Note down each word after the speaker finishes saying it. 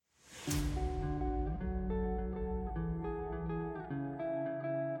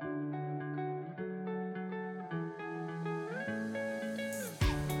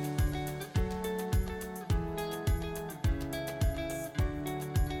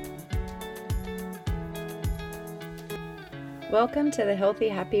Welcome to the Healthy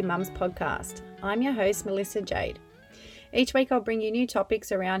Happy Mums podcast. I'm your host, Melissa Jade. Each week I'll bring you new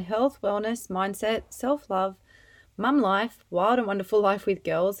topics around health, wellness, mindset, self-love, mum life, wild and wonderful life with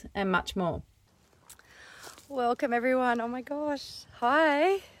girls, and much more. Welcome everyone. Oh my gosh.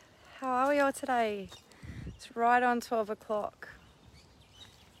 Hi. How are we all today? It's right on 12 o'clock.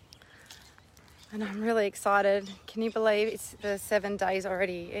 And I'm really excited. Can you believe it's the 7 days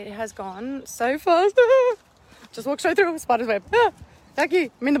already? It has gone so fast. Just walked straight through a spider's web. Thank you.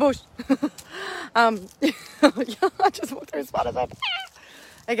 I'm in the bush. I just walked through a spider's web.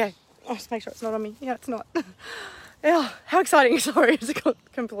 Okay. I'll just make sure it's not on me. Yeah, it's not. Yeah, how exciting. Sorry, I just got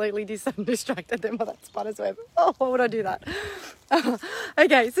completely distracted then by that spider's web. Oh, why would I do that?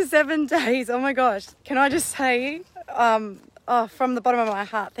 Okay, so 7 days. Oh my gosh. Can I just say, from the bottom of my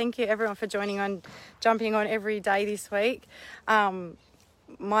heart, thank you everyone for jumping on every day this week.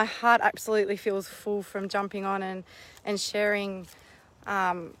 My heart absolutely feels full from jumping on and sharing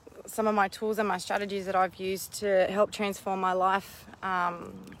some of my tools and my strategies that I've used to help transform my life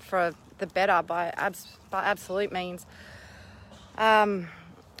for the better by absolute means.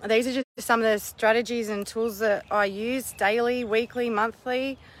 These are just some of the strategies and tools that I use daily, weekly,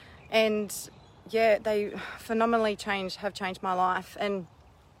 monthly, and yeah, they phenomenally have changed my life, and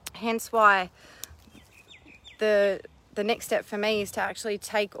hence why the next step for me is to actually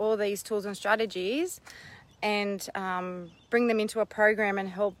take all these tools and strategies and bring them into a program and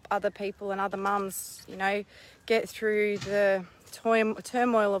help other people and other mums, get through the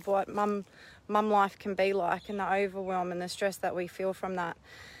turmoil of what mum life can be like, and the overwhelm and the stress that we feel from that.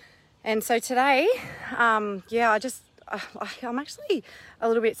 And so today, I'm actually a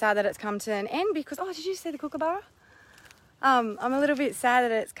little bit sad that it's come to an end because, did you see the kookaburra? I'm a little bit sad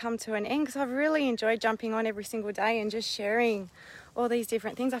that it's come to an end because I've really enjoyed jumping on every single day and just sharing all these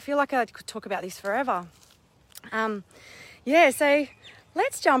different things. I feel like I could talk about this forever. So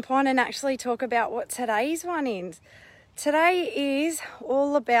let's jump on and actually talk about what today's one is. Today is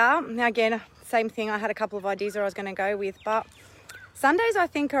all about, now again, same thing, I had a couple of ideas that I was going to go with, but Sundays I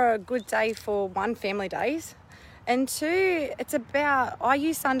think are a good day for one, family days, and two, I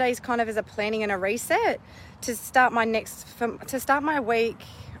use Sundays kind of as a planning and a reset to start my week,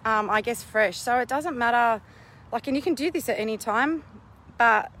 I guess fresh. So it doesn't matter, and you can do this at any time,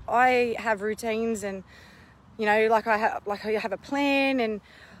 but I have routines and, I have a plan, and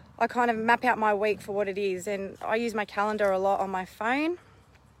I kind of map out my week for what it is, and I use my calendar a lot on my phone.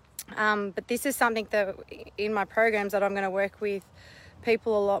 But this is something that in my programs that I'm going to work with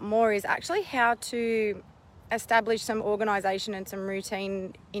people a lot more is actually how to establish some organisation and some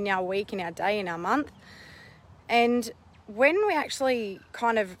routine in our week, in our day, in our month. And when we actually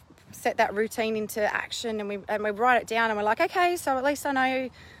kind of set that routine into action and we write it down and we're like, okay, so at least I know,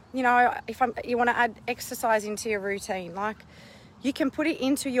 if you want to add exercise into your routine, you can put it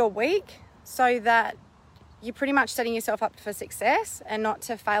into your week so that you're pretty much setting yourself up for success and not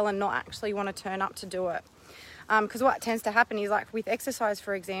to fail and not actually want to turn up to do it. Because what tends to happen is, with exercise,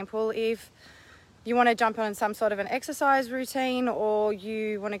 for example, if you want to jump on some sort of an exercise routine or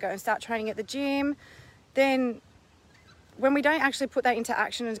you want to go and start training at the gym, then when we don't actually put that into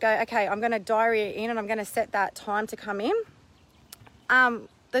action and go, okay, I'm going to diary it in and I'm going to set that time to come in,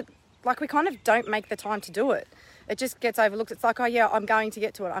 we kind of don't make the time to do it. It just gets overlooked. It's like, oh yeah, I'm going to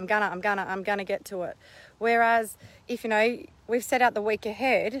get to it. I'm gonna get to it. Whereas if, we've set out the week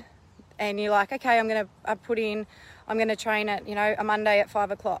ahead and you're like, okay, I'm going to train at, a Monday at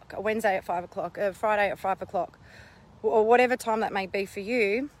 5 o'clock, a Wednesday at 5 o'clock, a Friday at 5 o'clock, or whatever time that may be for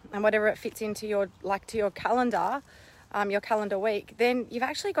you, and whatever it fits into your calendar, your calendar week, then you've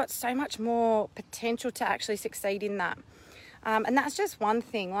actually got so much more potential to actually succeed in that. And that's just one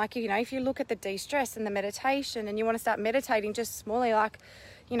thing. If you look at the de-stress and the meditation and you want to start meditating just smallly,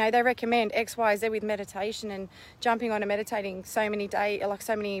 they recommend X, Y, Z with meditation and jumping on and meditating so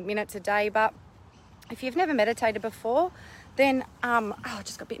many minutes a day. But if you've never meditated before, then, I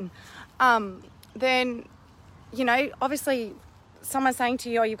just got bitten. Then, obviously someone's saying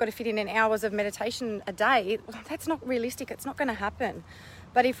to you, you've got to fit in hours of meditation a day. That's not realistic. It's not going to happen.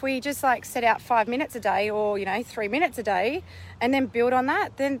 But if we just set out 5 minutes a day or, 3 minutes a day and then build on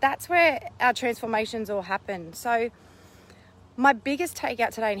that, then that's where our transformations all happen. So my biggest takeout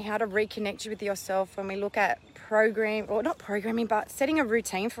today and how to reconnect with yourself when we look at setting a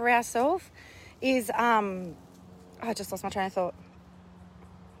routine for ourselves is, I just lost my train of thought.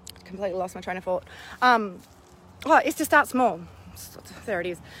 Completely lost my train of thought. It's to start small. There it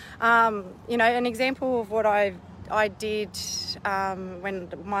is. An example of what I did when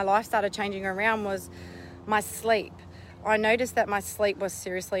my life started changing around was my sleep. I noticed that my sleep was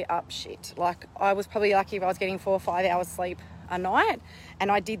seriously up shit. I was probably lucky if I was getting 4 or 5 hours sleep a night.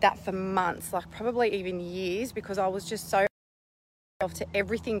 And I did that for months, like probably even years, because I was just so to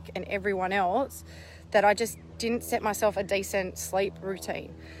everything and everyone else that I just didn't set myself a decent sleep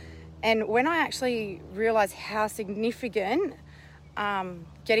routine. And when I actually realized how significant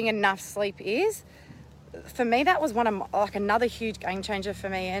getting enough sleep is, for me, that was another huge game changer for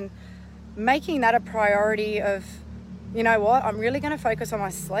me. And making that a priority of, you know what, I'm really going to focus on my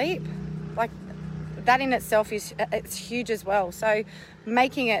sleep, like that in itself it's huge as well. So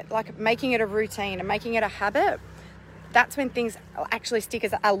making it a routine and making it a habit, that's when things actually stick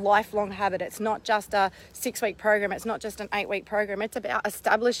as a lifelong habit. It's not just a 6-week program. It's not just an 8-week program. It's about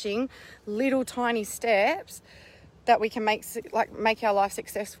establishing little tiny steps that we can make our life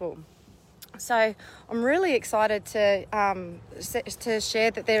successful. So I'm really excited to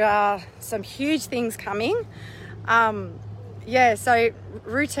share that there are some huge things coming. So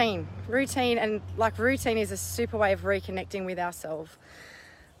routine and routine is a super way of reconnecting with ourselves.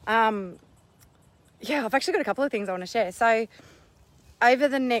 I've actually got a couple of things I want to share. So over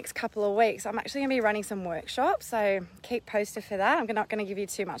the next couple of weeks, I'm actually going to be running some workshops. So keep posted for that. I'm not going to give you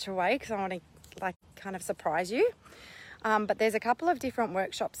too much away because I want to kind of surprise you. But there's a couple of different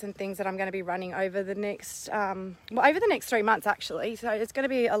workshops and things that I'm going to be running over the next 3 months actually. So it's going to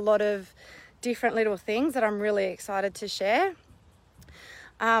be a lot of different little things that I'm really excited to share.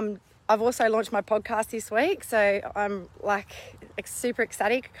 I've also launched my podcast this week, so I'm super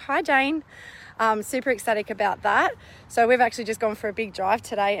ecstatic. Hi Jane. Super ecstatic about that. So we've actually just gone for a big drive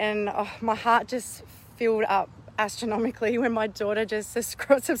today, and my heart just filled up astronomically when my daughter just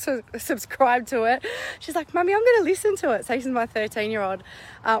subscribed to it. She's like, Mummy, I'm going to listen to it. So this is my 13-year-old.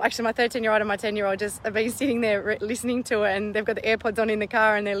 Actually, my 13-year-old and my 10-year-old just have been sitting there listening to it, and they've got the AirPods on in the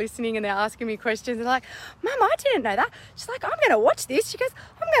car, and they're listening and they're asking me questions. They're like, Mum, I didn't know that. She's like, I'm going to watch this. She goes,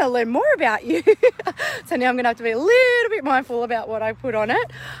 I'm going to learn more about you. So now I'm going to have to be a little bit mindful about what I put on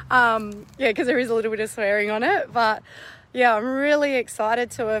it. Because there is a little bit of swearing on it. But yeah, I'm really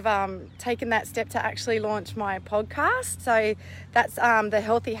excited to have taken that step to actually launch my podcast. So that's the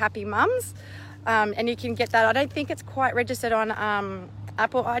Healthy Happy Mums. And you can get that. I don't think it's quite registered on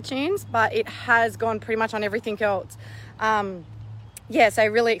Apple iTunes, but it has gone pretty much on everything else. So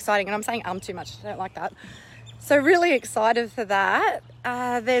really exciting. And I'm saying too much. I don't like that. So really excited for that.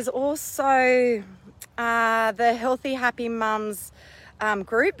 There's also the Healthy Happy Mums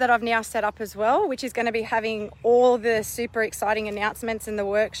group that I've now set up as well, which is going to be having all the super exciting announcements and the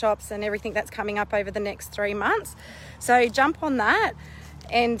workshops and everything that's coming up over the next 3 months. So jump on that,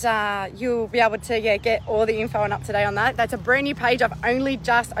 and you'll be able to get all the info and up to date on that. That's a brand new page. I've only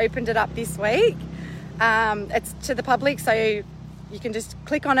just opened it up this week. It's to the public, so you can just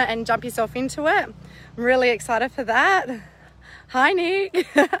click on it and jump yourself into it. I'm really excited for that. Hi, Nick.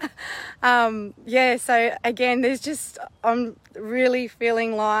 So again, I'm really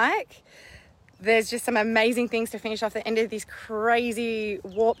feeling like there's just some amazing things to finish off the end of this crazy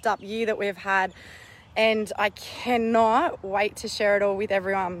warped up year that we've had. And I cannot wait to share it all with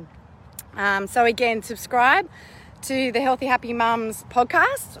everyone. So again, subscribe to the Healthy Happy Mums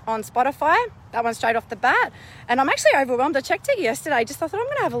podcast on Spotify. That one straight off the bat. And I'm actually overwhelmed. I checked it yesterday. Just thought I'm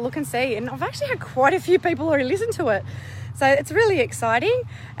going to have a look and see. And I've actually had quite a few people already listen to it. So it's really exciting.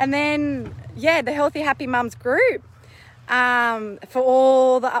 And then, the Healthy Happy Mums group for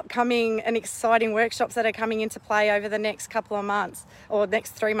all the upcoming and exciting workshops that are coming into play over the next couple of months or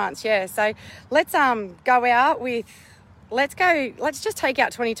next 3 months. So let's let's just take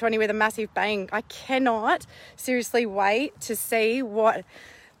out 2020 with a massive bang. I cannot seriously wait to see what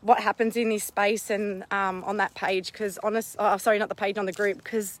happens in this space and on that page, because not the page, on the group,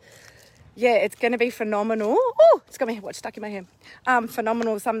 because it's going to be phenomenal. Oh, it's got my watch stuck in my hair.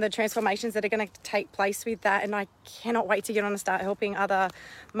 Phenomenal, some of the transformations that are going to take place with that. And I cannot wait to get on and start helping other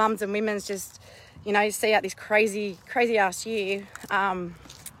mums and women just, see out this crazy ass year.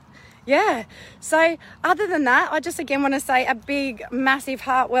 So other than that, I just again want to say a big, massive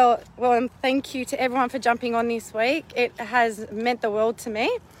heartfelt and thank you to everyone for jumping on this week. It has meant the world to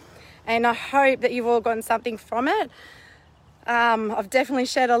me, and I hope that you've all gotten something from it. I've definitely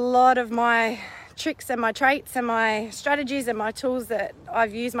shared a lot of my tricks and my traits and my strategies and my tools that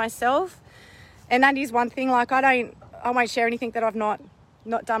I've used myself. And that is one thing, I won't share anything that I've not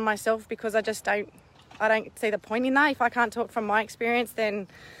done myself, because I don't see the point in that. If I can't talk from my experience, then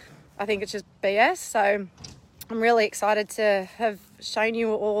I think it's just BS. So I'm really excited to have shown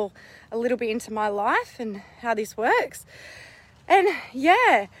you all a little bit into my life and how this works. And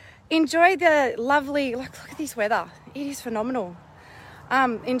enjoy the lovely, look at this weather. It is phenomenal.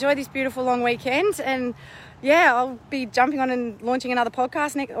 Enjoy this beautiful long weekend, and yeah, I'll be jumping on and launching another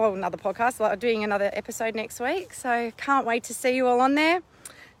podcast doing another episode next week. So can't wait to see you all on there.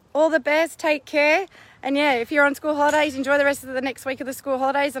 All the best, take care. And yeah, if you're on school holidays, enjoy the rest of the next week of the school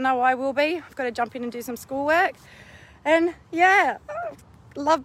holidays. I know I will be. I've got to jump in and do some schoolwork. And yeah, love